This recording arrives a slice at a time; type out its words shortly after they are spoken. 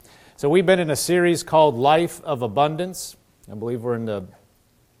So we've been in a series called Life of Abundance. I believe we're in the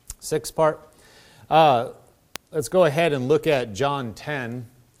 6th part. Let's go ahead and look at John 10,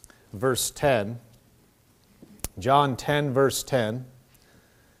 verse 10. John 10, verse 10.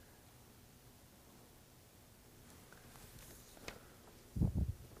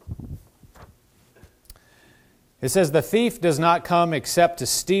 It says, "The thief does not come except to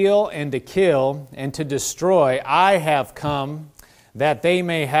steal and to kill and to destroy. I have come that they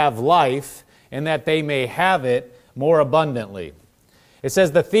may have life and that they may have it more abundantly." It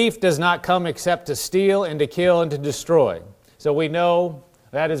says the thief does not come except to steal and to kill and to destroy. So we know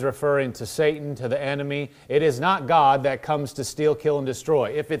that is referring to Satan, to the enemy. It is not God that comes to steal, kill, and destroy.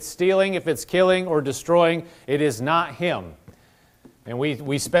 If it's stealing, if it's killing or destroying, it is not Him. And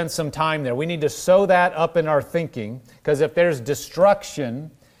we spent some time there. We need to sew that up in our thinking, because if there's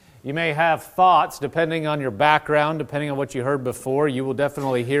destruction, you may have thoughts, depending on your background, depending on what you heard before. You will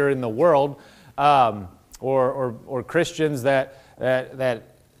definitely hear in the world, or Christians that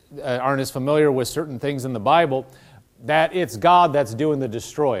aren't as familiar with certain things in the Bible, that it's God that's doing the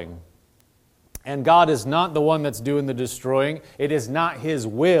destroying. And God is not the one that's doing the destroying. It is not His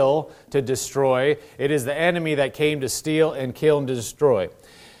will to destroy. It is the enemy that came to steal and kill and to destroy.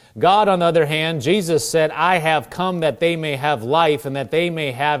 God, on the other hand, Jesus said, "I have come that they may have life and that they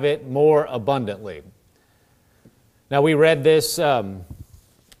may have it more abundantly." Now, we read this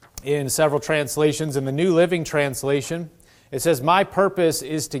in several translations. In the New Living Translation, it says, "My purpose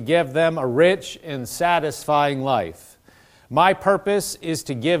is to give them a rich and satisfying life." My purpose is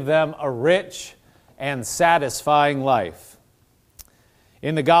to give them a rich and satisfying life.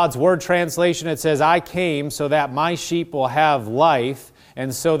 In the God's Word translation, it says, "I came so that my sheep will have life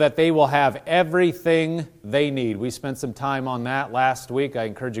and so that they will have everything they need." We spent some time on that last week. I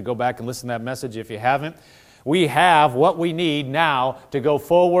encourage you to go back and listen to that message if you haven't. We have what we need now to go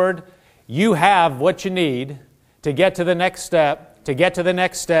forward. You have what you need to get to the next step, to get to the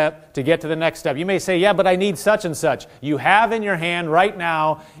next step, to get to the next step. You may say, "Yeah, but I need such and such." You have in your hand right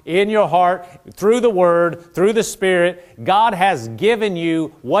now, in your heart, through the Word, through the Spirit, God has given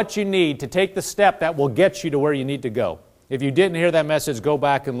you what you need to take the step that will get you to where you need to go. If you didn't hear that message, go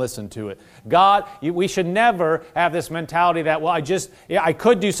back and listen to it. We should never have this mentality that, well, I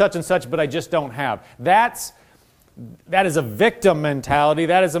could do such and such, but I just don't have. That is a victim mentality.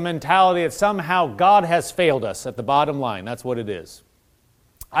 That is a mentality that somehow God has failed us at the bottom line. That's what it is.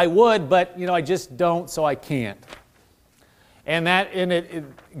 I would, but I just don't, so I can't. And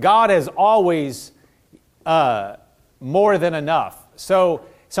God is always more than enough.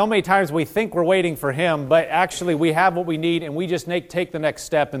 So many times we think we're waiting for Him, but actually we have what we need, and we just take the next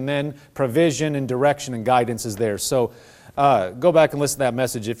step, and then provision and direction and guidance is there. So go back and listen to that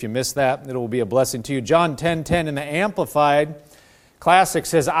message if you missed that. It will be a blessing to you. John 10:10 in the Amplified Classic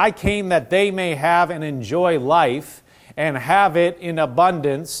says, "I came that they may have and enjoy life and have it in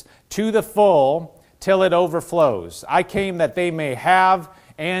abundance to the full till it overflows." I came that they may have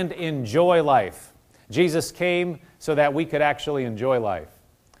and enjoy life. Jesus came so that we could actually enjoy life.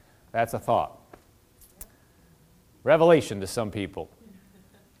 That's a thought. Revelation to some people.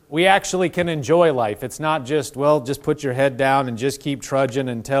 We actually can enjoy life. It's not just put your head down and just keep trudging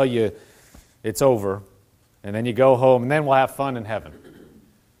until it's over. And then you go home and then we'll have fun in heaven.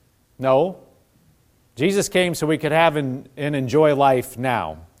 No. Jesus came so we could have and enjoy life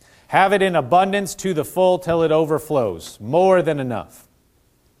now. Have it in abundance to the full till it overflows. More than enough.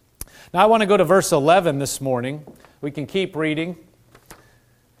 Now I want to go to verse 11 this morning. We can keep reading.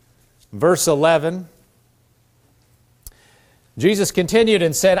 Verse 11. Jesus continued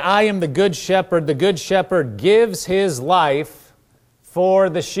and said, "I am the good shepherd. The good shepherd gives his life for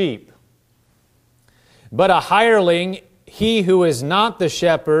the sheep. But a hireling, he who is not the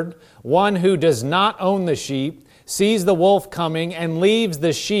shepherd, one who does not own the sheep, sees the wolf coming and leaves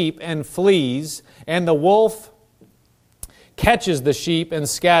the sheep and flees, and the wolf catches the sheep and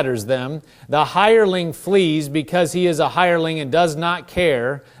scatters them. The hireling flees because he is a hireling and does not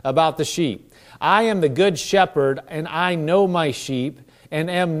care about the sheep. I am the good shepherd, and I know my sheep,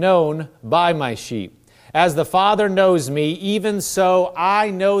 and am known by my sheep. As the Father knows me, even so I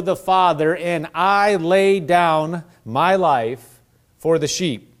know the Father, and I lay down my life for the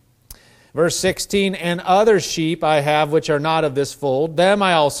sheep." Verse 16, "And other sheep I have which are not of this fold, them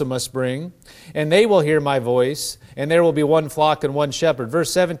I also must bring, and they will hear my voice, and there will be one flock and one shepherd."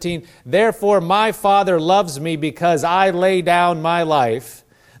 Verse 17, "Therefore my Father loves me, because I lay down my life,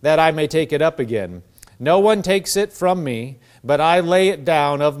 that I may take it up again. No one takes it from me, but I lay it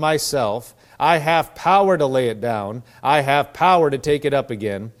down of myself. I have power to lay it down. I have power to take it up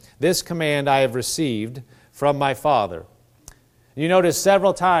again. This command I have received from my Father." You notice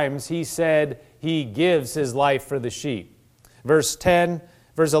several times he said he gives his life for the sheep. Verse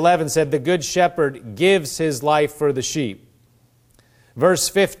 11 said, the good shepherd gives his life for the sheep. Verse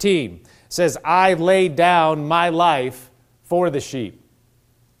 15 says, I lay down my life for the sheep.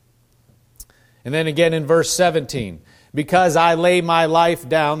 And then again in verse 17, because I lay my life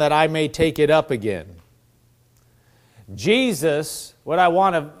down that I may take it up again. Jesus, what I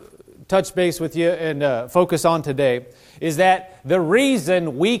want to touch base with you and focus on today, is that the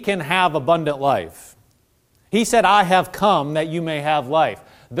reason we can have abundant life. He said, I have come that you may have life.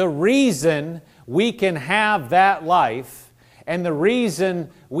 The reason we can have that life and the reason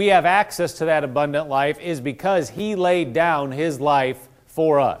we have access to that abundant life is because He laid down His life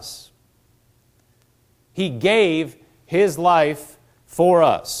for us. He gave His life for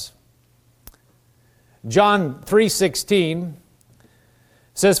us. John 3:16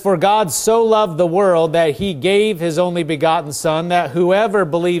 says, for God so loved the world that He gave His only begotten Son, that whoever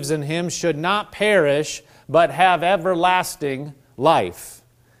believes in Him should not perish, but have everlasting life.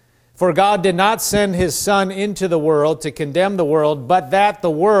 For God did not send His Son into the world to condemn the world, but that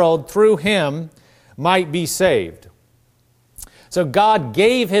the world through Him might be saved. So God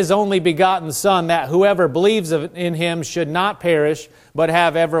gave His only begotten Son, that whoever believes in Him should not perish, but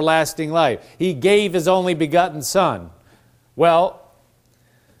have everlasting life. He gave His only begotten Son. Well,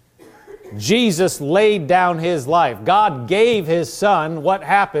 Jesus laid down His life. God gave His Son. What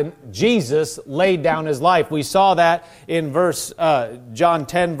happened? Jesus laid down His life. We saw that in John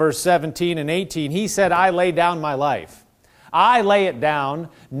 10, verse 17 and 18. He said, I lay down my life. I lay it down.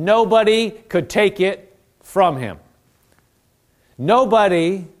 Nobody could take it from Him.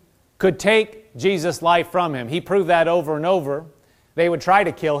 Nobody could take Jesus' life from Him. He proved that over and over. They would try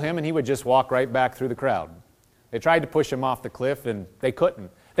to kill Him, and He would just walk right back through the crowd. They tried to push Him off the cliff, and they couldn't.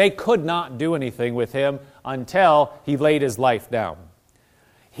 They could not do anything with Him until He laid His life down.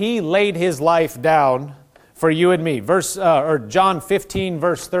 He laid His life down for you and me. John 15,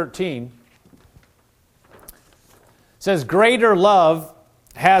 verse 13 says, greater love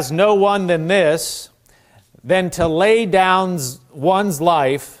has no one than this, than to lay down one's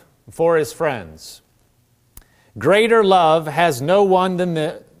life for his friends. Greater love has no one than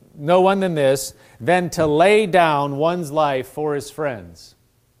this, than to lay down one's life for his friends.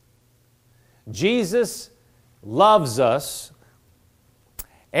 Jesus loves us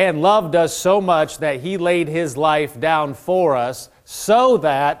and loved us so much that He laid His life down for us so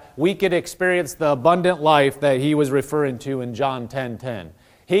that we could experience the abundant life that He was referring to in John 10:10.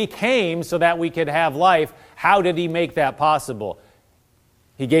 He came so that we could have life. How did He make that possible?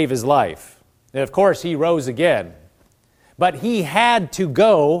 He gave His life. And of course, He rose again. But He had to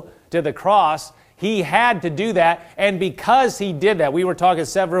go to the cross. He had to do that. And because He did that, we were talking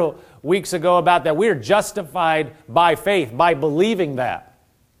several weeks ago about that, we're justified by faith, by believing that.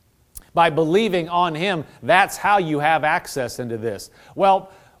 By believing on Him, that's how you have access into this.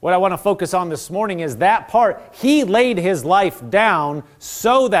 Well, what I want to focus on this morning is that part. He laid His life down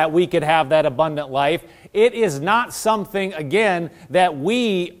so that we could have that abundant life. It is not something, again, that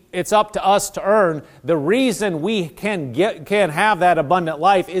it's up to us to earn. The reason we can have that abundant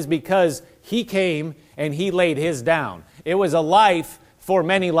life is because He came and He laid His down. It was a life for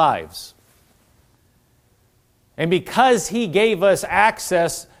many lives. And because He gave us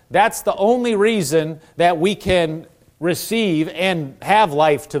access, that's the only reason that we can receive and have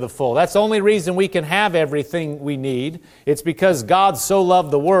life to the full. That's the only reason we can have everything we need. It's because God so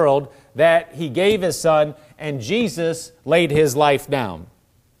loved the world that He gave His Son, and Jesus laid His life down.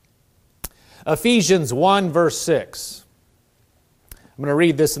 Ephesians 1, verse 6. I'm going to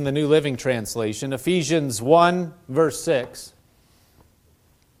read this in the New Living Translation. Ephesians 1, verse 6.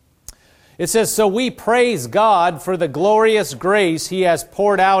 It says, so we praise God for the glorious grace He has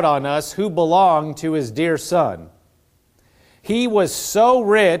poured out on us who belong to His dear Son. He was so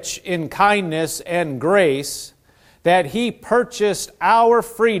rich in kindness and grace that He purchased our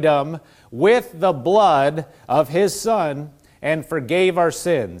freedom with the blood of His Son and forgave our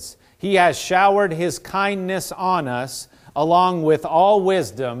sins. He has showered His kindness on us along with all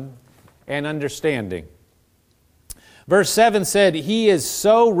wisdom and understanding. Verse 7 said, He is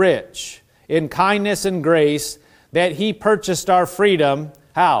so rich in kindness and grace that He purchased our freedom,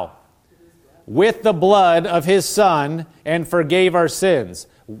 how? With the blood of His Son and forgave our sins.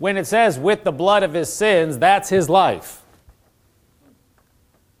 When it says with the blood of His sins, that's His life.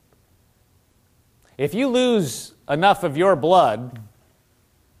 If you lose enough of your blood,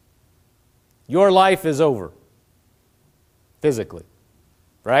 your life is over. Physically.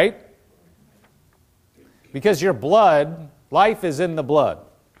 Right? Because your blood, life is in the blood.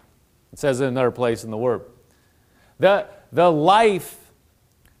 It says in another place in the Word. the life,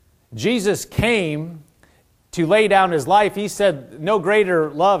 Jesus came to lay down his life. He said, no greater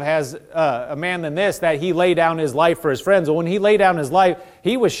love has a man than this, that he lay down his life for his friends. Well, when he laid down his life,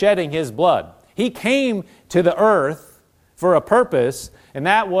 he was shedding his blood. He came to the earth for a purpose, and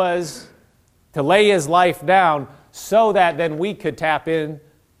that was to lay his life down so that then we could tap in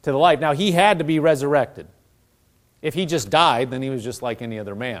to the life. Now, he had to be resurrected. If he just died, then he was just like any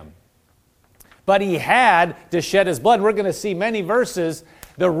other man. But he had to shed his blood. We're going to see many verses.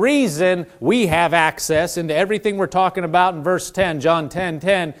 The reason we have access into everything we're talking about in verse 10, John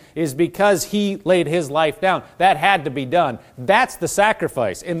 10:10, is because he laid his life down. That had to be done. That's the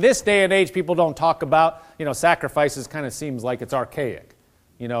sacrifice. In this day and age, people don't talk about, sacrifices kind of seems like it's archaic.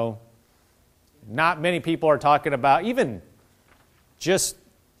 Not many people are talking about even just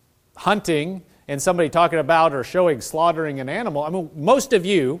hunting and somebody talking about or showing slaughtering an animal. I mean, most of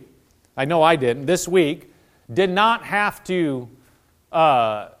you, I know I didn't, this week, did not have to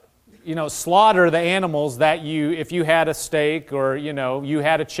slaughter the animals that if you had a steak or, you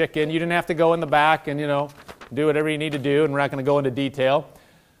had a chicken, you didn't have to go in the back and, do whatever you need to do, and we're not going to go into detail.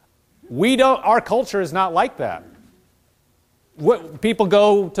 Our culture is not like that. People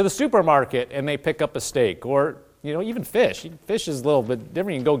go to the supermarket and they pick up a steak, or, even fish. Fish is a little bit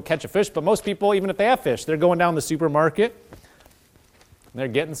different. You can go catch a fish, but most people, even if they have fish, they're going down the supermarket, they're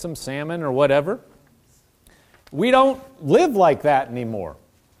getting some salmon or whatever. We don't live like that anymore.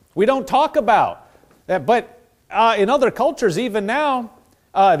 We don't talk about that. But in other cultures, even now,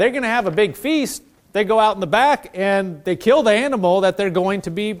 they're going to have a big feast. They go out in the back and they kill the animal that they're going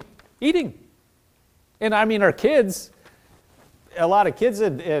to be eating. And I mean, our kids, a lot of kids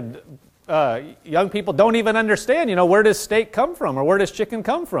and young people don't even understand, where does steak come from or where does chicken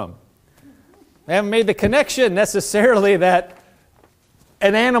come from? They haven't made the connection necessarily that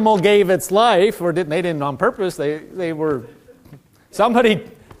an animal gave its life, or they didn't on purpose.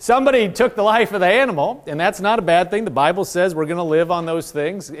 Somebody took the life of the animal, and that's not a bad thing. The Bible says we're going to live on those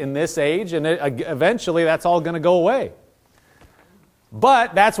things in this age, and eventually that's all going to go away.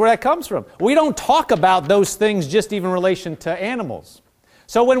 But that's where that comes from. We don't talk about those things just even in relation to animals.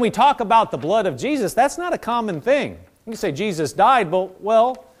 So when we talk about the blood of Jesus, that's not a common thing. You can say Jesus died, but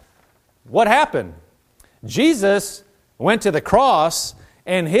well, what happened? Jesus went to the cross,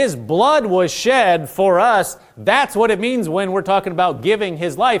 and his blood was shed for us. That's what it means when we're talking about giving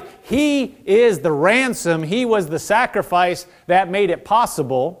his life. He is the ransom. He was the sacrifice that made it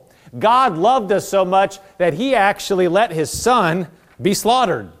possible. God loved us so much that he actually let his son be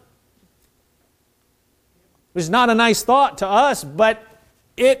slaughtered. Which is not a nice thought to us, but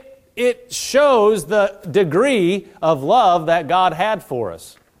it shows the degree of love that God had for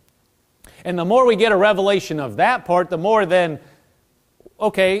us. And the more we get a revelation of that part, the more then,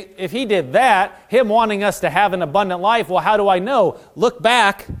 okay, if he did that, him wanting us to have an abundant life, well, how do I know? Look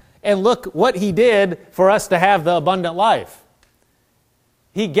back and look what he did for us to have the abundant life.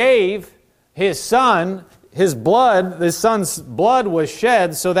 He gave his son, his son's blood was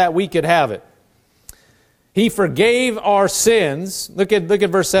shed so that we could have it. He forgave our sins. Look at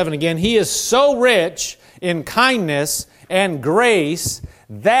verse 7 again. He is so rich in kindness and grace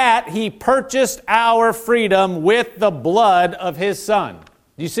that he purchased our freedom with the blood of his son.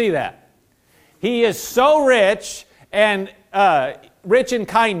 Do you see that? He is so rich and rich in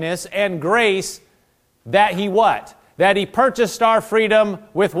kindness and grace that he what? That he purchased our freedom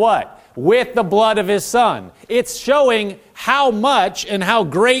with what? With the blood of his son. It's showing how much and how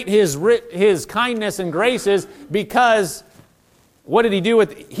great his kindness and grace is, because what did he do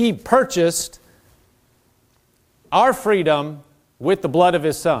he purchased our freedom with the blood of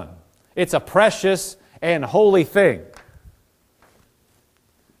his son. It's a precious and holy thing.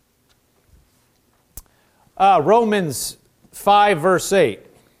 Romans 5 verse 8.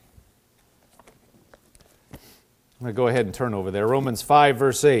 I'm going to go ahead and turn over there. Romans 5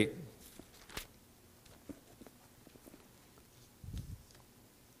 verse 8.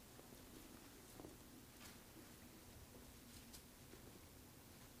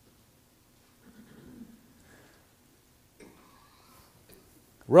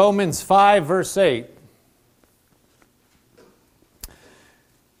 Romans 5 verse 8.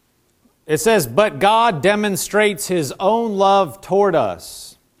 It says, "But God demonstrates his own love toward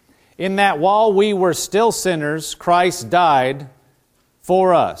us, in that while we were still sinners, Christ died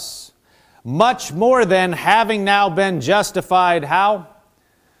for us. Much more than, having now been justified," how?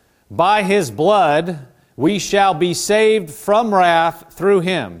 "By his blood, we shall be saved from wrath through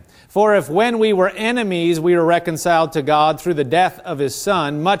him. For if when we were enemies, we were reconciled to God through the death of his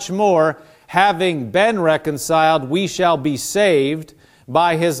Son, much more, having been reconciled, we shall be saved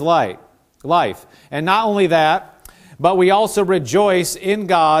by his life. And not only that, but we also rejoice in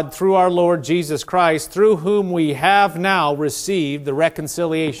God through our Lord Jesus Christ, through whom we have now received the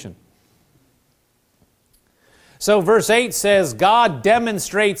reconciliation. So verse 8 says, God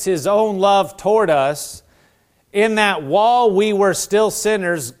demonstrates His own love toward us in that while we were still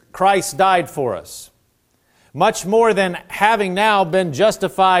sinners, Christ died for us. Much more than having now been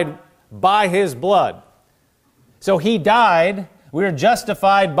justified by His blood. So He died, we were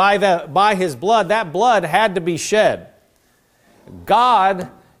justified by His blood. That blood had to be shed. God,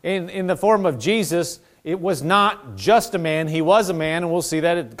 in the form of Jesus, it was not just a man, He was a man, and we'll see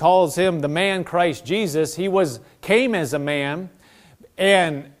that it calls Him the man Christ Jesus. He came as a man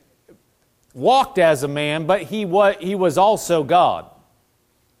and walked as a man, but He was also God.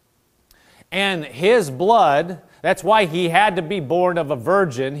 And His blood, that's why He had to be born of a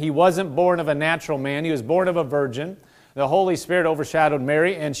virgin. He wasn't born of a natural man, He was born of a virgin. The Holy Spirit overshadowed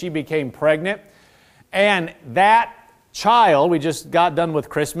Mary, and she became pregnant. And that child, we just got done with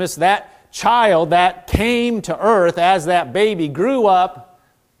Christmas, that child that came to earth as that baby grew up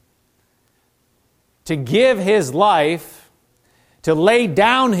to give his life, to lay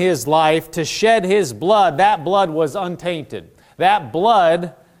down his life, to shed his blood. That blood was untainted. That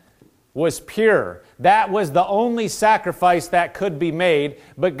blood was pure. That was the only sacrifice that could be made.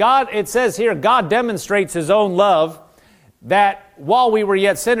 But God, it says here, God demonstrates His own love that while we were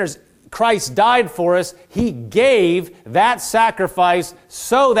yet sinners, Christ died for us. He gave that sacrifice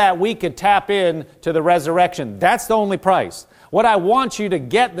so that we could tap in to the resurrection. That's the only price. What I want you to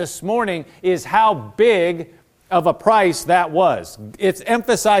get this morning is how big of a price that was. It's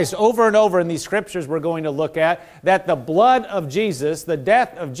emphasized over and over in these scriptures we're going to look at that the blood of Jesus, the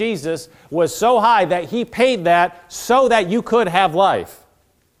death of Jesus, was so high that He paid that so that you could have life.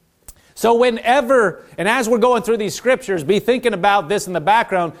 So whenever, and as we're going through these scriptures, be thinking about this in the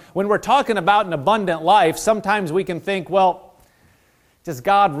background. When we're talking about an abundant life, sometimes we can think, well, does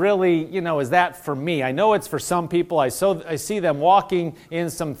God really, is that for me? I know it's for some people. I see them walking in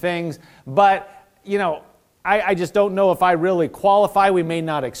some things, but, I just don't know if I really qualify. We may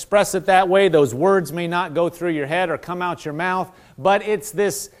not express it that way. Those words may not go through your head or come out your mouth, but it's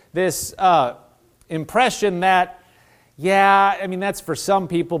this impression that, that's for some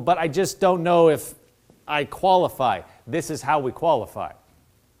people, but I just don't know if I qualify. This is how we qualify.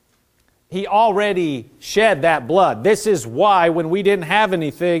 He already shed that blood. This is why when we didn't have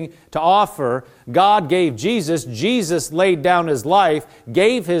anything to offer, God gave Jesus. Jesus laid down His life,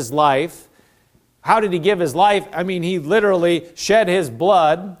 gave His life. How did He give His life? He literally shed His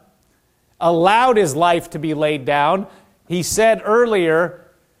blood, allowed His life to be laid down. He said earlier,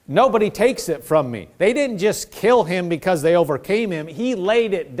 nobody takes it from me. They didn't just kill Him because they overcame Him. He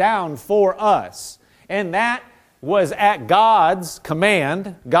laid it down for us. And that was at God's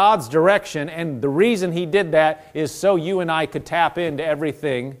command, God's direction. And the reason He did that is so you and I could tap into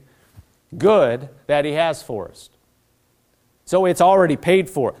everything good that He has for us. So it's already paid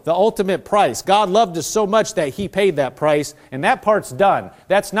for. The ultimate price. God loved us so much that He paid that price. And that part's done.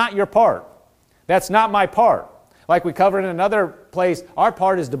 That's not your part. That's not my part. Like we covered in another place, our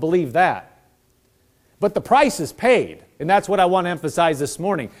part is to believe that. But the price is paid, and that's what I want to emphasize this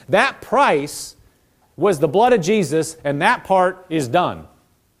morning. That price was the blood of Jesus, and that part is done.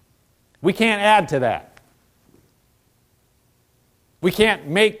 We can't add to that. We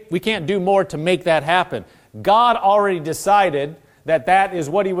can't do more to make that happen. God already decided that that is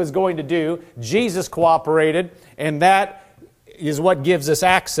what He was going to do. Jesus cooperated, and that is what gives us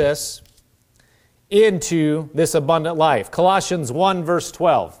access into this abundant life. Colossians 1 verse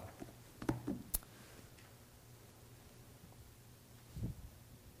 12.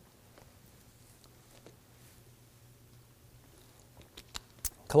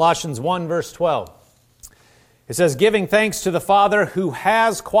 Colossians 1 verse 12. It says, giving thanks to the Father who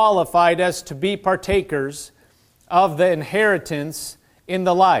has qualified us to be partakers of the inheritance in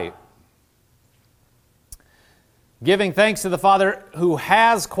the light. Giving thanks to the Father who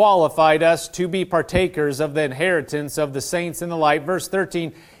has qualified us to be partakers of the inheritance of the saints in the light. Verse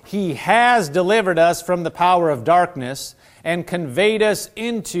 13, He has delivered us from the power of darkness and conveyed us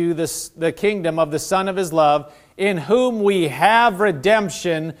into the kingdom of the Son of His love, in whom we have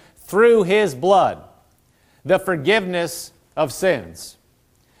redemption through His blood, the forgiveness of sins.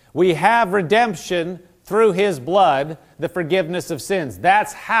 We have redemption through His blood, the forgiveness of sins.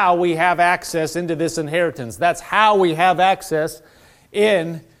 That's how we have access into this inheritance. That's how we have access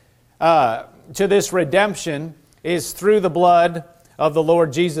to this redemption, is through the blood of the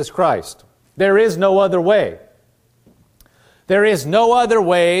Lord Jesus Christ. There is no other way. There is no other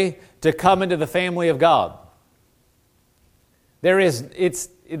way to come into the family of God. It's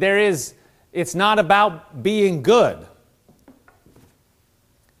not about being good.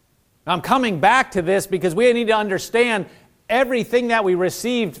 I'm coming back to this because we need to understand everything that we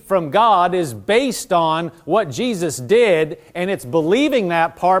received from God is based on what Jesus did, and it's believing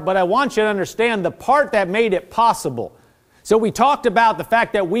that part, but I want you to understand the part that made it possible. So we talked about the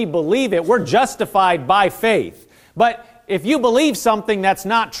fact that we believe it. We're justified by faith. But if you believe something that's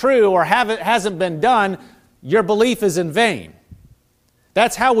not true or hasn't been done, your belief is in vain.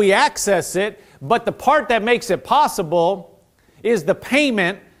 That's how we access it, but the part that makes it possible is the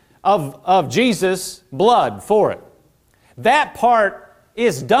payment of Jesus' blood for it. That part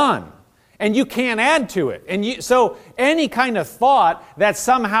is done, and you can't add to it. And so any kind of thought that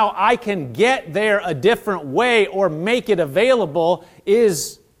somehow I can get there a different way or make it available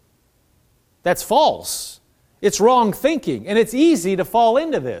that's false. It's wrong thinking, and it's easy to fall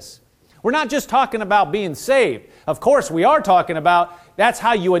into this. We're not just talking about being saved. Of course, we are talking about that's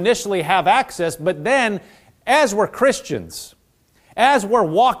how you initially have access, but then as we're Christians, as we're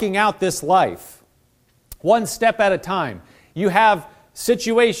walking out this life, one step at a time, you have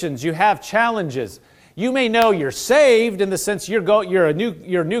situations, you have challenges. You may know you're saved in the sense you're a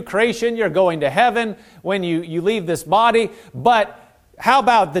new creation, you're going to heaven when you leave this body, but how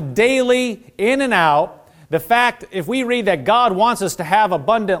about the daily in and out? The fact, if we read that God wants us to have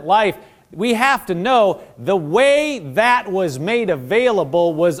abundant life, we have to know the way that was made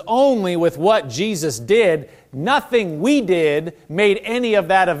available was only with what Jesus did. Nothing we did made any of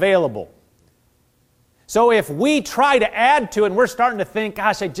that available. So if we try to add to it and we're starting to think,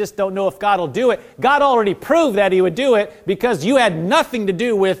 gosh, I just don't know if God will do it. God already proved that He would do it because you had nothing to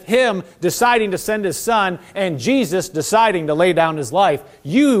do with Him deciding to send His Son and Jesus deciding to lay down His life.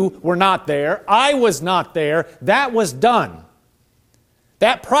 You were not there. I was not there. That was done.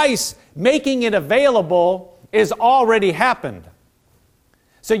 That price, making it available, is already happened.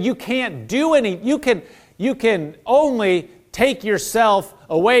 So you can't do any, you can only take yourself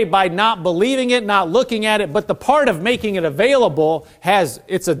away by not believing it, not looking at it, but the part of making it available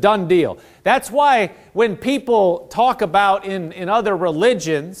it's a done deal. That's why when people talk about in other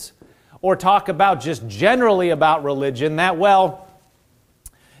religions, or talk about just generally about religion, that, well,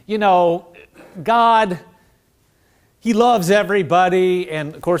 God, He loves everybody,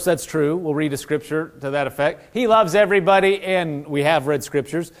 and of course that's true. We'll read a scripture to that effect. He loves everybody, and we have read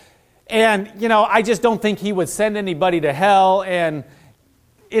scriptures. And, I just don't think He would send anybody to hell, and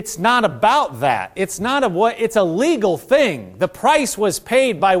it's not about that. It's a legal thing. The price was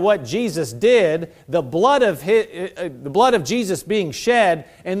paid by what Jesus did, the blood of Jesus being shed,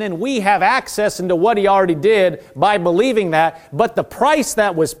 and then we have access into what He already did by believing that. But the price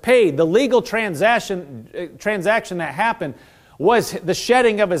that was paid, the legal transaction that happened, was the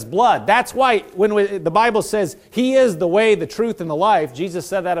shedding of His blood. That's why when the Bible says He is the way, the truth, and the life, Jesus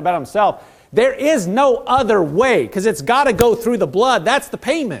said that about Himself. There is no other way, because it's got to go through the blood. That's the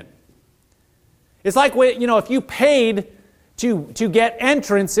payment. It's like if you paid to get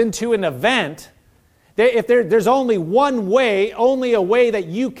entrance into an event, if there's only one way, only a way that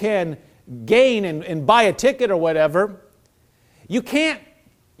you can gain and buy a ticket or whatever, you can't,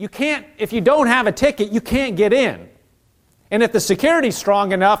 if you don't have a ticket, you can't get in. And if the security's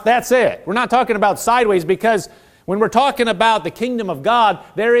strong enough, that's it. We're not talking about sideways, because when we're talking about the kingdom of God,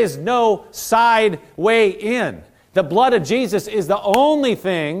 there is no side way in. The blood of Jesus is the only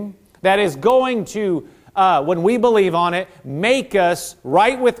thing that is going to, when we believe on it, make us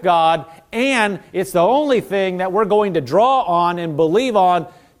right with God, and it's the only thing that we're going to draw on and believe on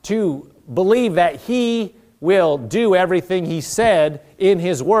to believe that He will do everything He said in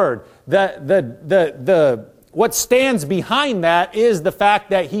His Word. What stands behind that is the fact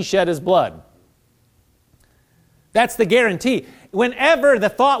that He shed His blood. That's the guarantee. Whenever the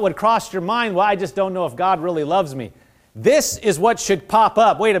thought would cross your mind, well, I just don't know if God really loves me, this is what should pop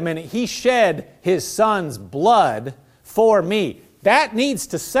up. Wait a minute, He shed His Son's blood for me. That needs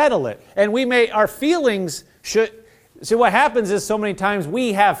to settle it. And our feelings should... See, what happens is so many times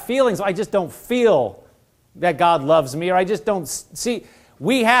we have feelings, I just don't feel that God loves me, or I just don't see...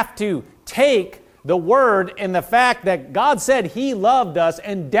 We have to take the Word and the fact that God said He loved us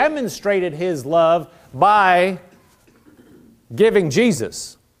and demonstrated His love by giving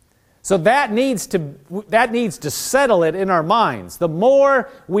Jesus. So that needs to settle it in our minds. The more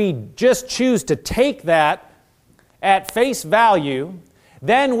we just choose to take that at face value,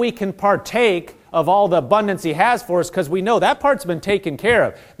 then we can partake of all the abundance He has for us, because we know that part's been taken care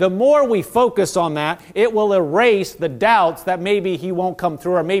of. The more we focus on that, it will erase the doubts that maybe He won't come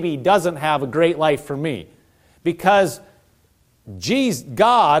through, or maybe He doesn't have a great life for me. Because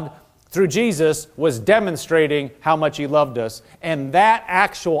God, through Jesus, was demonstrating how much He loved us. And that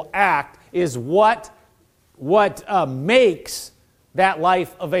actual act is what makes that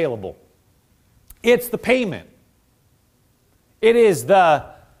life available. It's the payment. It is the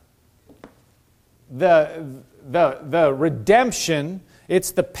redemption.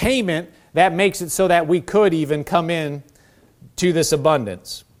 It's the payment that makes it so that we could even come in to this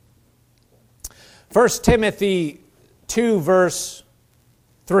abundance. 1 Timothy 2, verse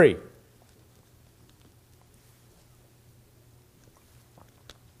 3.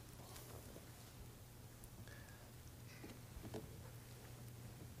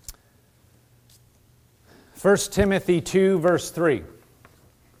 First Timothy 2, verse 3.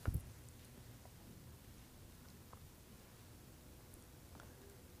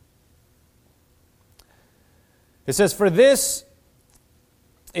 It says, "For this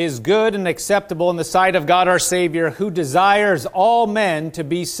is good and acceptable in the sight of God our Savior, who desires all men to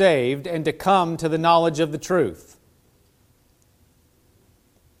be saved and to come to the knowledge of the truth."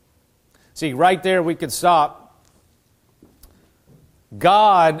 See, right there we could stop.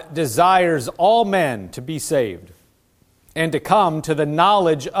 God desires all men to be saved and to come to the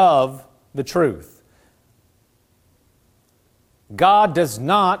knowledge of the truth. God does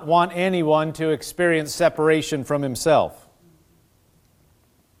not want anyone to experience separation from Himself.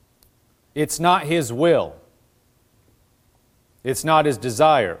 It's not His will. It's not His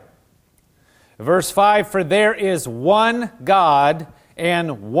desire. Verse 5, "For there is one God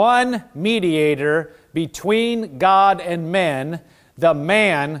and one mediator between God and men, the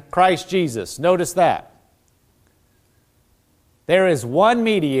man, Christ Jesus." Notice that. There is one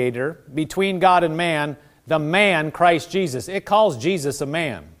mediator between God and man, the man, Christ Jesus. It calls Jesus a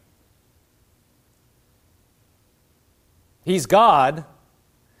man. He's God,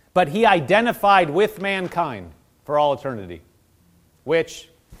 but He identified with mankind for all eternity. Which,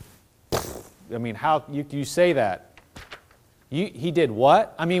 I mean, how you say that? He did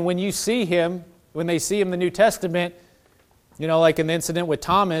what? I mean, when you see Him, when they see Him in the New Testament, you know, like in the incident with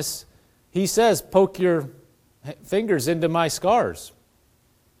Thomas, He says, "Poke your fingers into my scars."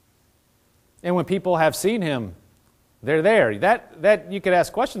 And when people have seen Him, they're there. That you could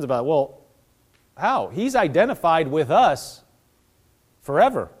ask questions about. Well, how? He's identified with us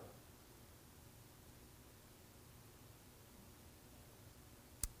forever.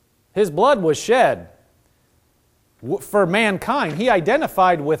 His blood was shed for mankind. He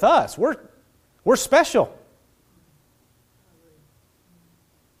identified with us. We're special.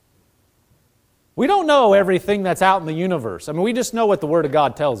 We don't know everything that's out in the universe. I mean, we just know what the Word of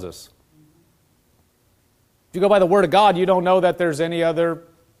God tells us. If you go by the Word of God, you don't know that there's any other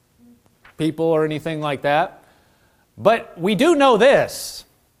people or anything like that. But we do know this,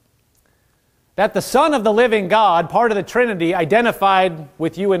 that the Son of the living God, part of the Trinity, identified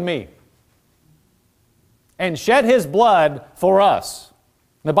with you and me and shed His blood for us.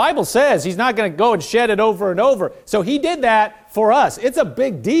 The Bible says He's not going to go and shed it over and over. So He did that for us. It's a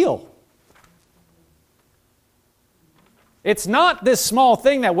big deal. It's not this small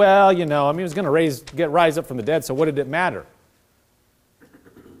thing that, well, you know, I mean, He was going to rise up from the dead, so what did it matter?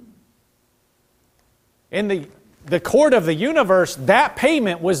 In the court of the universe, that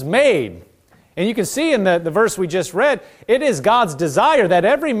payment was made. And you can see in the verse we just read, it is God's desire that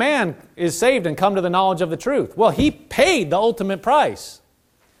every man is saved and come to the knowledge of the truth. Well, He paid the ultimate price.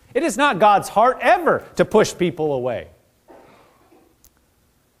 It is not God's heart ever to push people away.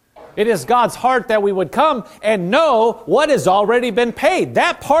 It is God's heart that we would come and know what has already been paid.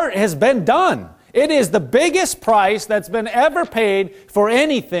 That part has been done. It is the biggest price that's been ever paid for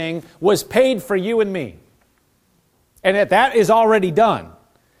anything was paid for you and me. And that is already done.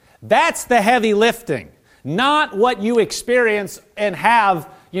 That's the heavy lifting. Not what you experience and have,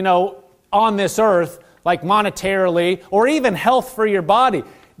 you know, on this earth, like monetarily or even health for your body.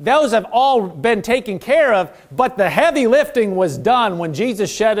 Those have all been taken care of, but the heavy lifting was done when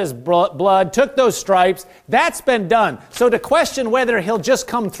Jesus shed His blood, took those stripes. That's been done. So to question whether He'll just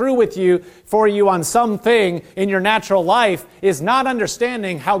come through with you for you on something in your natural life is not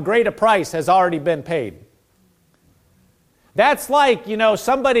understanding how great a price has already been paid. That's like, you know,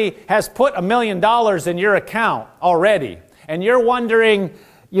 somebody has put $1 million in your account already, and you're wondering,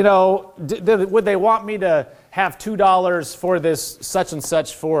 you know, would they want me to have $2 for this such and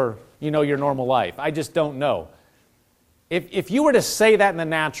such for, you know, your normal life? I just don't know. If you were to say that in the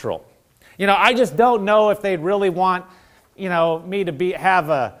natural, you know, I just don't know if they'd really want, you know, me to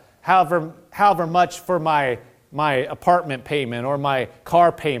have however much for my apartment payment or my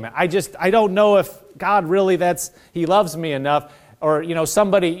car payment. I don't know if God really He loves me enough. Or, you know,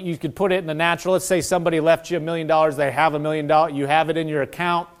 somebody, you could put it in the natural. Let's say somebody left you $1 million. They have $1 million. You have it in your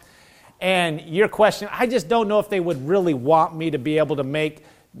account. And your question, I just don't know if they would really want me to be able to make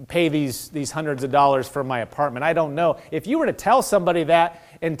pay these hundreds of dollars for my apartment. I don't know. If you were to tell somebody that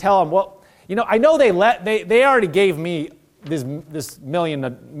and tell them, well, I know they already gave me this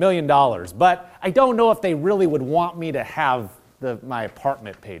 $1 million, but I don't know if they really would want me to have my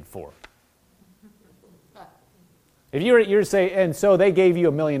apartment paid for. If you were to say, and so they gave you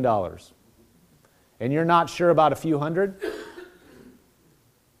 $1 million, and you're not sure about a few hundred?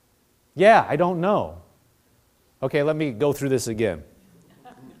 Yeah, I don't know. Okay, let me go through this again.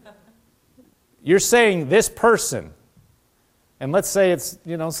 You're saying this person, and let's say it's,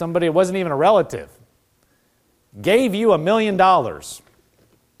 somebody, it wasn't even a relative, gave you $1 million.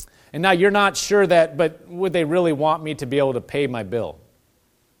 And now you're not sure but would they really want me to be able to pay my bill?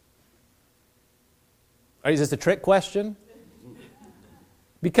 Is this a trick question?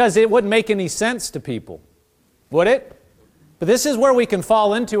 Because it wouldn't make any sense to people, would it? But this is where we can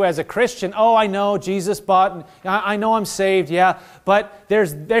fall into as a Christian. Oh, I know Jesus bought, I know I'm saved, yeah, but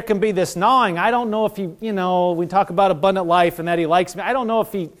there can be this gnawing. I don't know if he, we talk about abundant life and that he likes me. I don't know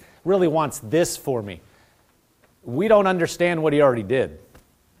if he really wants this for me. We don't understand what he already did.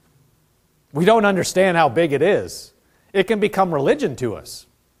 We don't understand how big it is. It can become religion to us.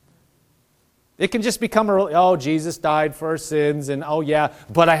 It can just become Jesus died for our sins, and oh yeah,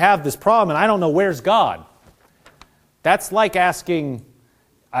 but I have this problem and I don't know where's God. That's like asking,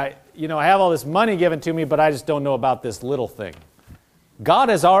 I have all this money given to me, but I just don't know about this little thing.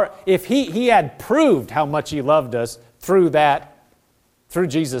 God if he had proved how much he loved us through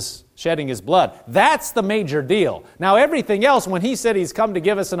Jesus shedding his blood, that's the major deal. Now everything else, when he said he's come to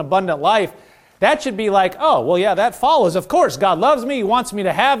give us an abundant life, that should be like, oh, well, yeah, that follows. Of course, God loves me. He wants me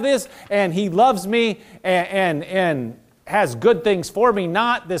to have this, and he loves me and has good things for me,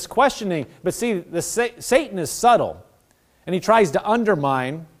 not this questioning. But see, Satan is subtle, and he tries to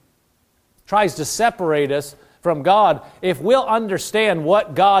undermine, tries to separate us from God. If we'll understand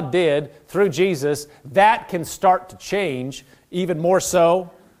what God did through Jesus, that can start to change even more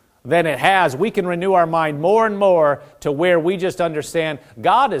so than it has. We can renew our mind more and more to where we just understand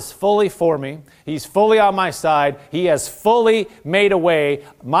God is fully for me. He's fully on my side. He has fully made a way.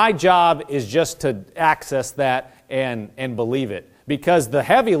 My job is just to access that and believe it. Because the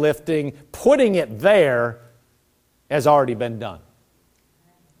heavy lifting, putting it there, has already been done.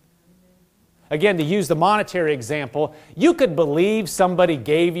 Again, to use the monetary example, you could believe somebody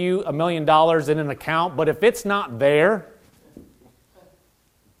gave you $1 million in an account, but if it's not there,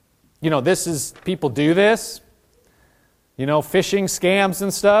 people do this, phishing scams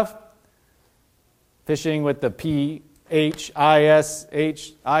and stuff. Phishing with the PHISHING.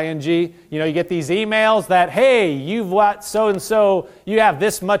 You get these emails that, hey, you've got so-and-so, you have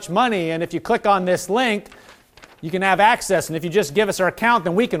this much money, and if you click on this link, you can have access, and if you just give us our account,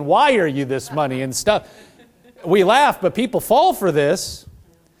 then we can wire you this money and stuff. We laugh, but people fall for this,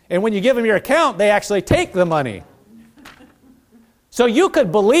 and when you give them your account, they actually take the money. So you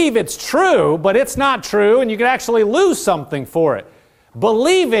could believe it's true, but it's not true, and you could actually lose something for it.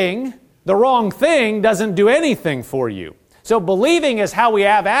 Believing the wrong thing doesn't do anything for you. So believing is how we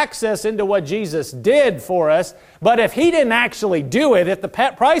have access into what Jesus did for us, but if he didn't actually do it, if the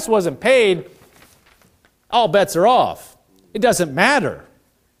price wasn't paid, all bets are off. It doesn't matter.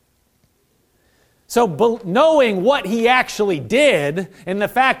 So knowing what he actually did and the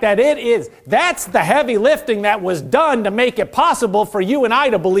fact that that's the heavy lifting that was done to make it possible for you and I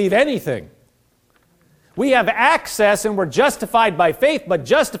to believe anything. We have access and we're justified by faith, but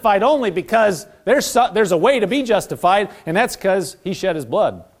justified only because there's a way to be justified, and that's because he shed his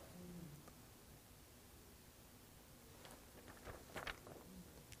blood.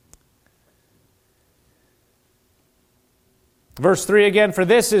 Verse 3 again, for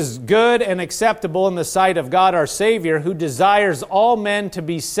this is good and acceptable in the sight of God our Savior, who desires all men to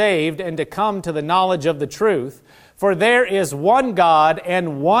be saved and to come to the knowledge of the truth. For there is one God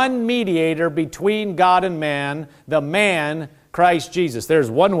and one mediator between God and man, the man, Christ Jesus.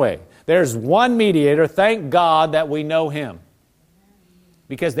 There's one way. There's one mediator. Thank God that we know him.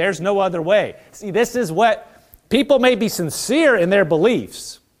 Because there's no other way. See, this is what people may be sincere in their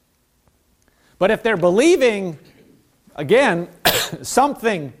beliefs. But if they're believing, again,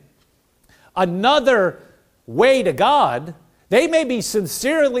 something, another way to God, they may be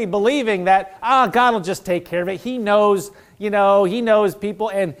sincerely believing that, God will just take care of it. He knows, he knows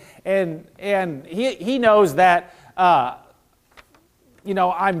people, and he knows that,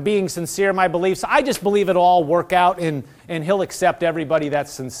 I'm being sincere in my beliefs. I just believe it'll all work out, and he'll accept everybody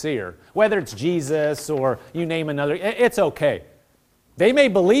that's sincere. Whether it's Jesus or you name another, it's okay. They may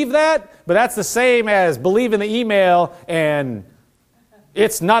believe that, but that's the same as believing the email and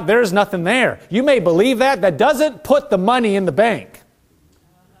there's nothing there. You may believe that doesn't put the money in the bank.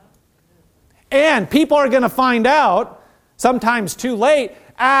 And people are going to find out, sometimes too late,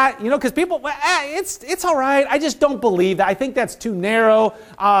 because people, it's all right. I just don't believe that. I think that's too narrow.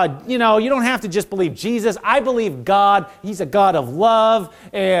 You don't have to just believe Jesus. I believe God. He's a God of love,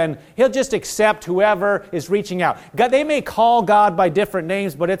 and He'll just accept whoever is reaching out. God, they may call God by different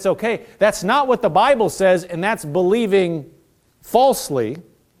names, but it's okay. That's not what the Bible says, and that's believing falsely.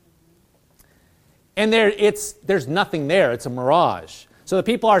 And there's nothing there. It's a mirage. So the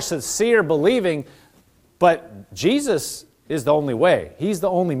people are sincere believing, but Jesus is the only way. He's the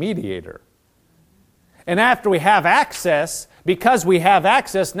only mediator. And after we have access, because we have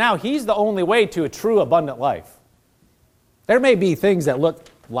access, now He's the only way to a true abundant life. There may be things that look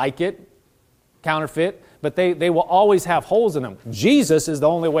like it, counterfeit, but they will always have holes in them. Jesus is the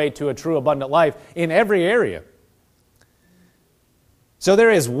only way to a true abundant life in every area. So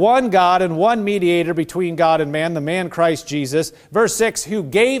there is one God and one mediator between God and man, the man Christ Jesus. Verse 6, who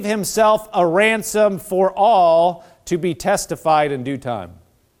gave Himself a ransom for all to be testified in due time.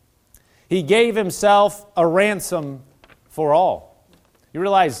 He gave Himself a ransom for all. You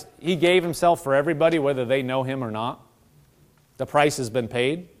realize He gave Himself for everybody, whether they know Him or not? The price has been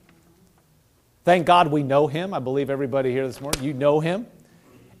paid. Thank God we know Him. I believe everybody here this morning, you know Him.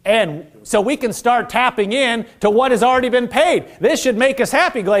 And so we can start tapping in to what has already been paid. This should make us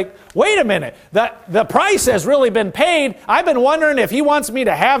happy. Like, wait a minute, the price has really been paid. I've been wondering if He wants me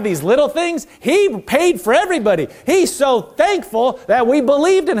to have these little things. He paid for everybody. He's so thankful that we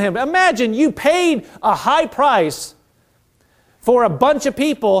believed in Him. Imagine you paid a high price for a bunch of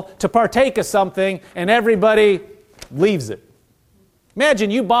people to partake of something and everybody leaves it.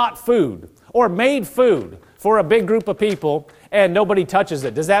 Imagine you bought food or made food for a big group of people and nobody touches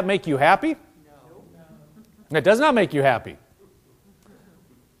it. Does that make you happy? No. It does not make you happy.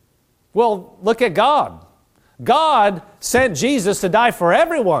 Well, look at God. God sent Jesus to die for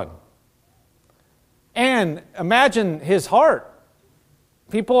everyone. And imagine His heart.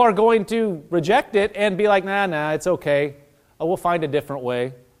 People are going to reject it and be like, nah, it's okay. Oh, we'll find a different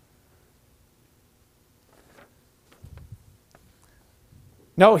way.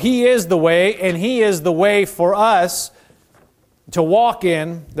 No, He is the way, and He is the way for us to walk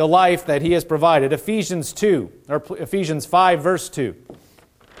in the life that He has provided. Ephesians 5, verse 2.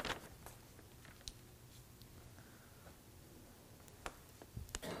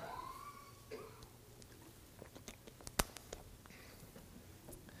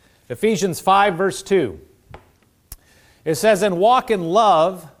 Ephesians 5, verse 2. It says, and walk in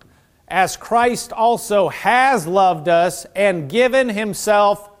love, as Christ also has loved us and given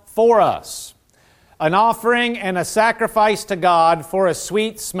Himself for us, an offering and a sacrifice to God for a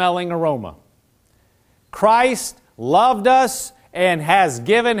sweet-smelling aroma. Christ loved us and has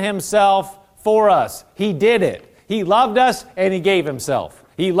given Himself for us. He did it. He loved us and He gave Himself.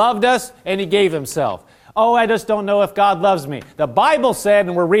 He loved us and He gave Himself. Oh, I just don't know if God loves me. The Bible said,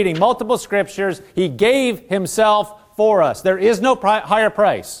 and we're reading multiple scriptures, He gave Himself for us. There is no higher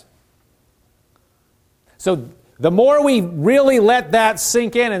price. So the more we really let that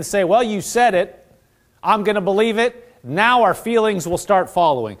sink in and say, well, you said it, I'm going to believe it, now our feelings will start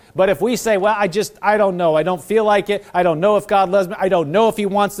following. But if we say, well, I don't know, I don't feel like it, I don't know if God loves me, I don't know if He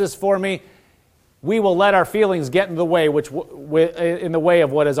wants this for me, we will let our feelings get in the way, in the way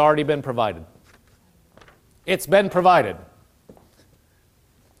of what has already been provided. It's been provided.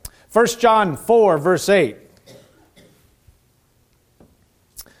 1 John 4, verse 8.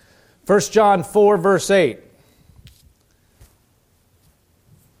 1 John 4, verse 8.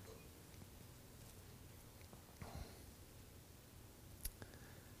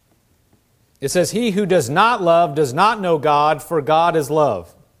 It says, he who does not love does not know God, for God is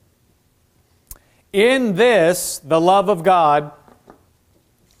love. In this, the love of God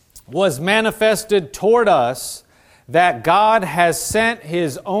was manifested toward us, that God has sent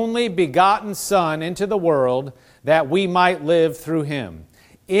His only begotten Son into the world, that we might live through Him.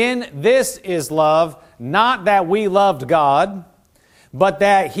 In this is love, not that we loved God, but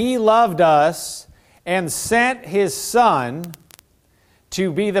that He loved us and sent His Son to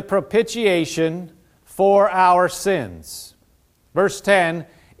be the propitiation for our sins. Verse 10,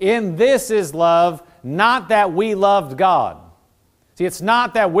 in this is love, not that we loved God. See, it's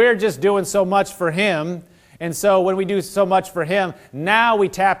not that we're just doing so much for Him, and so when we do so much for Him, now we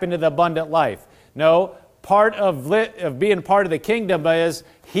tap into the abundant life. No, part of being part of the kingdom is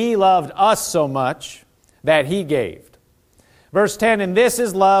He loved us so much that He gave. Verse 10, and this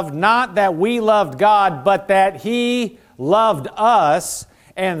is love, not that we loved God, but that He loved us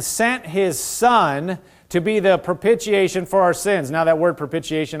and sent His Son to be the propitiation for our sins. Now that word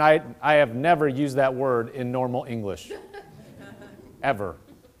propitiation, I have never used that word in normal English. Ever.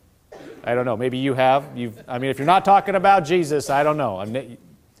 I don't know. Maybe you have. I mean, if you're not talking about Jesus, I don't know.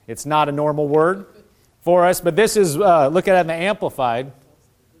 It's not a normal word for us, but this is, look at it in the Amplified.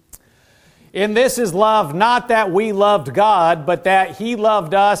 In this is love, not that we loved God, but that He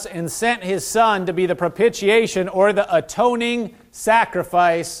loved us and sent His Son to be the propitiation or the atoning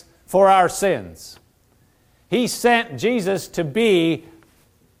sacrifice for our sins. He sent Jesus to be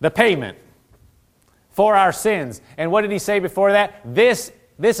the payment for our sins. And what did He say before that? This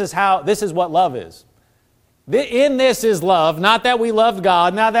is what love is. In this is love, not that we loved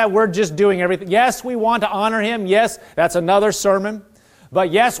God, not that we're just doing everything. Yes, we want to honor Him. Yes, that's another sermon. But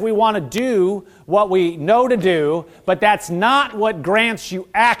yes, we want to do what we know to do, but that's not what grants you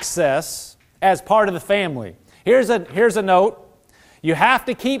access as part of the family. Here's a note. You have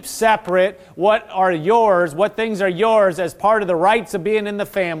to keep separate what things are yours as part of the rights of being in the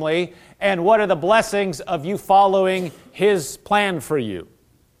family, and what are the blessings of you following His plan for you.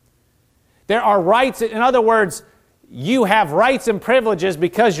 There are rights, in other words, you have rights and privileges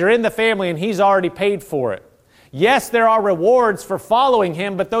because you're in the family and He's already paid for it. Yes, there are rewards for following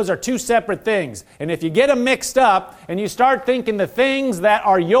Him, but those are two separate things. And if you get them mixed up and you start thinking the things that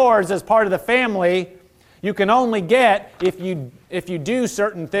are yours as part of the family, you can only get if you do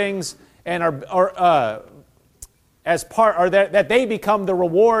certain things and that they become the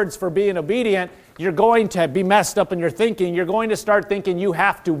rewards for being obedient. You're going to be messed up in your thinking. You're going to start thinking you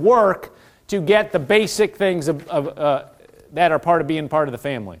have to work to get the basic things that are part of being part of the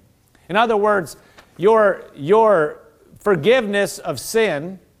family. In other words, your forgiveness of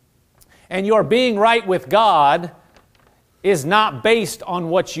sin and your being right with God is not based on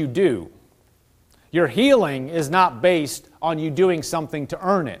what you do. Your healing is not based on you doing something to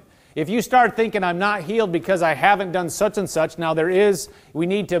earn it. If you start thinking, I'm not healed because I haven't done such and such, now we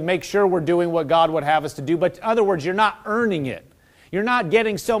need to make sure we're doing what God would have us to do. But in other words, you're not earning it. You're not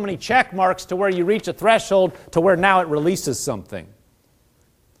getting so many check marks to where you reach a threshold to where now it releases something.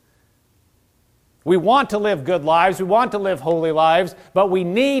 We want to live good lives, we want to live holy lives, but we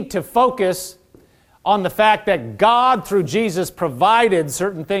need to focus on the fact that God, through Jesus, provided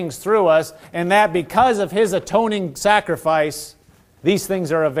certain things through us, and that because of His atoning sacrifice, these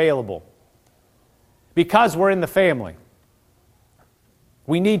things are available. Because we're in the family.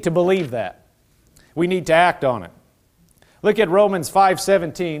 We need to believe that. We need to act on it. Look at Romans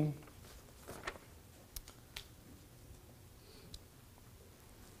 5:17.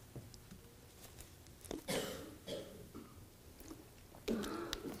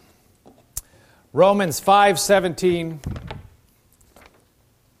 Romans 5:17.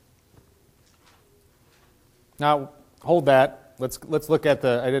 Now, hold that. Let's look at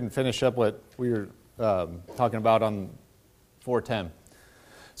I didn't finish up what we were talking about on 4:10.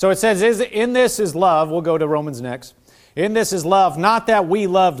 So it says, in this is love. We'll go to Romans next. In this is love, not that we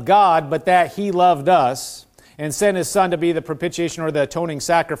loved God, but that He loved us and sent His Son to be the propitiation or the atoning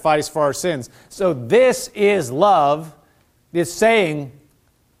sacrifice for our sins. So this is love, is saying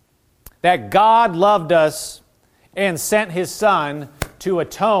that God loved us and sent His Son to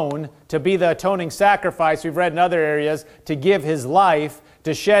atone, to be the atoning sacrifice. We've read in other areas, to give His life,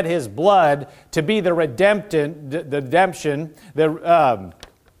 to shed His blood, to be the redemption, the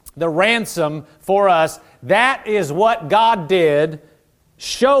ransom for us. That is what God did,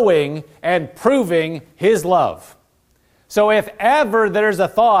 showing and proving His love. So if ever there's a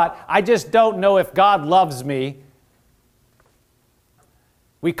thought, I just don't know if God loves me,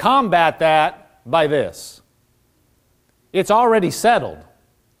 we combat that by this. It's already settled.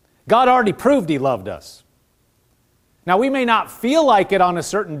 God already proved He loved us. Now, we may not feel like it on a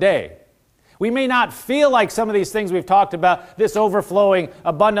certain day. We may not feel like some of these things we've talked about, this overflowing,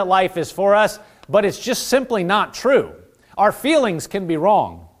 abundant life is for us, but it's just simply not true. Our feelings can be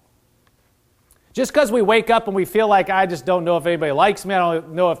wrong. Just because we wake up and we feel like, I just don't know if anybody likes me, I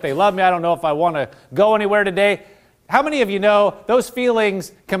don't know if they love me, I don't know if I want to go anywhere today. How many of you know those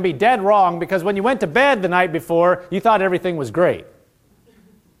feelings can be dead wrong because when you went to bed the night before, you thought everything was great?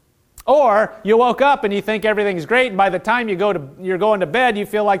 Or you woke up and you think everything's great, and by the time you're going to bed, you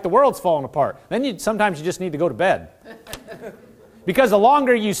feel like the world's falling apart. Then sometimes you just need to go to bed. Because the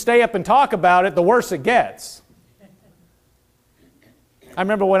longer you stay up and talk about it, the worse it gets. I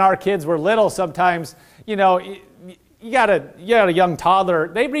remember when our kids were little, sometimes, you got a young toddler,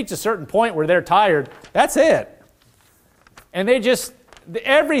 they reach a certain point where they're tired. That's it. And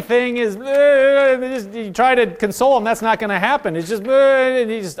everything is, you try to console them, that's not going to happen. It's just,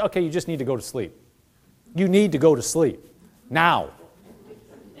 okay, you just need to go to sleep. You need to go to sleep. Now.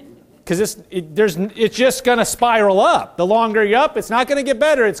 Because it's just going to spiral up. The longer you're up, it's not going to get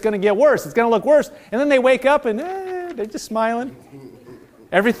better, it's going to get worse. It's going to look worse. And then they wake up and they're just smiling.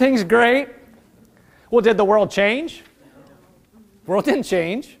 Everything's great. Well, did the world change? The world didn't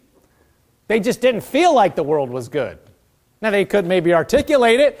change. They just didn't feel like the world was good. Now, they could maybe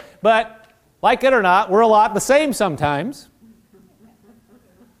articulate it, but like it or not, we're a lot the same sometimes.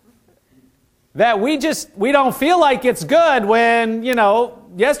 That we don't feel like it's good when,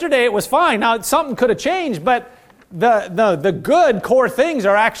 yesterday it was fine. Now, something could have changed, but the good core things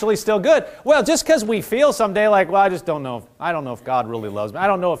are actually still good. Well, just because we feel someday like, well, I just don't know. I don't know if God really loves me. I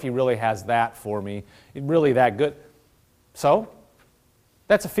don't know if He really has that for me. Really that good. So,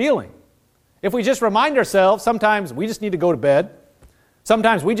 that's a feeling. If we just remind ourselves, sometimes we just need to go to bed.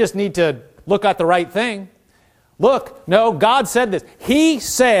 Sometimes we just need to look at the right thing. Look, no, God said this. He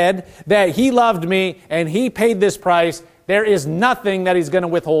said that He loved me and He paid this price. There is nothing that He's going to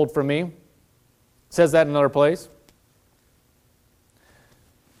withhold from me. It says that in another place.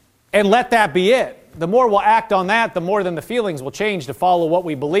 And let that be it. The more we'll act on that, the more then the feelings will change to follow what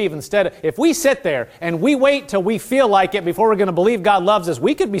we believe. Instead, if we sit there and we wait till we feel like it before we're going to believe God loves us,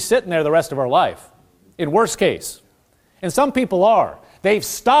 we could be sitting there the rest of our life, in worst case. And some people are. They've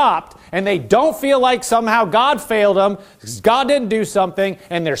stopped and they don't feel like somehow God failed them, God didn't do something,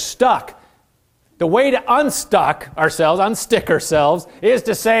 and they're stuck. The way to unstick ourselves, is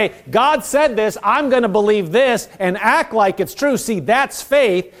to say, God said this, I'm going to believe this, and act like it's true. See, that's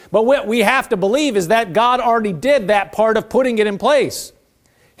faith, but what we have to believe is that God already did that part of putting it in place.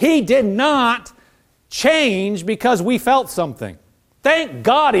 He did not change because we felt something. Thank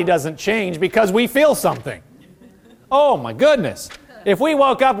God He doesn't change because we feel something. Oh my goodness. If we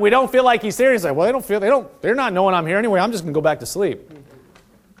woke up and we don't feel like He's serious, like, well, they're not knowing I'm here anyway, I'm just going to go back to sleep.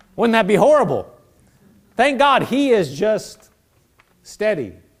 Wouldn't that be horrible? Thank God He is just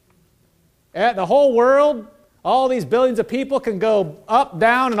steady. The whole world, all these billions of people can go up,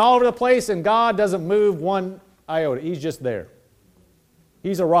 down, and all over the place, and God doesn't move one iota. He's just there.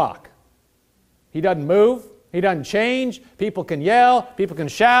 He's a rock. He doesn't move. He doesn't change. People can yell. People can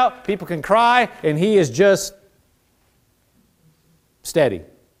shout. People can cry. And He is just steady.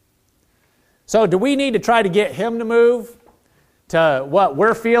 So do we need to try to get Him to move to what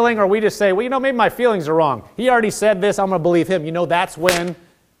we're feeling, or we just say, well, maybe my feelings are wrong. He already said this, I'm going to believe Him. That's when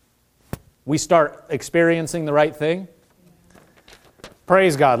we start experiencing the right thing.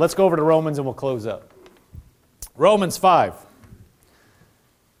 Praise God. Let's go over to Romans and we'll close up. Romans 5,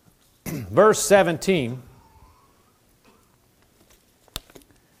 verse 17.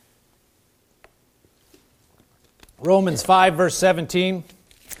 Romans 5, verse 17.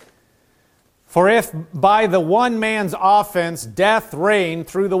 For if by the one man's offense death reigned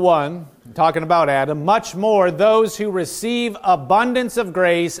through the one, talking about Adam, much more those who receive abundance of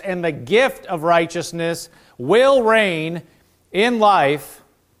grace and the gift of righteousness will reign in life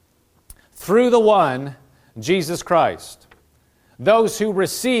through the one, Jesus Christ. Those who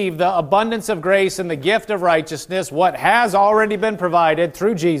receive the abundance of grace and the gift of righteousness, what has already been provided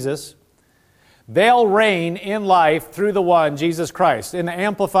through Jesus, they'll reign in life through the one, Jesus Christ. In the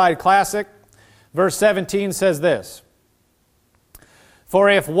Amplified Classic, verse 17 says this: For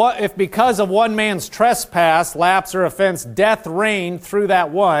if because of one man's trespass, lapse, or offense, death reigned through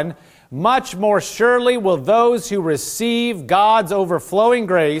that one, much more surely will those who receive God's overflowing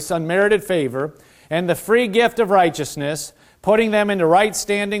grace, unmerited favor, and the free gift of righteousness, putting them into right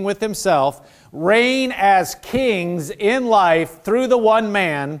standing with Himself, reign as kings in life through the one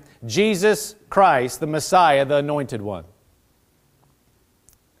man, Jesus Christ, the Messiah, the Anointed One.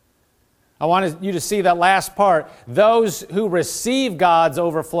 I want you to see that last part. Those who receive God's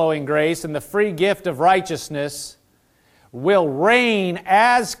overflowing grace and the free gift of righteousness will reign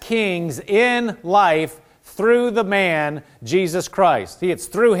as kings in life through the man, Jesus Christ. See, it's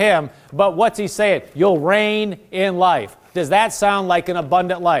through Him, but what's He saying? You'll reign in life. Does that sound like an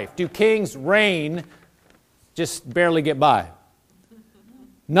abundant life? Do kings reign, just barely get by?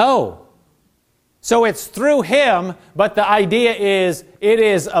 No. So it's through Him, but the idea is it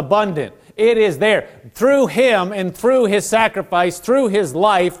is abundant. It is there. Through Him and through His sacrifice, through His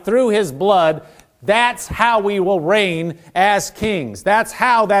life, through His blood, that's how we will reign as kings. That's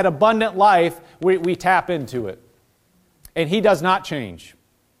how that abundant life, we tap into it. And He does not change.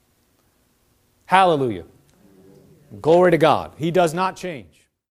 Hallelujah. Glory to God. He does not change.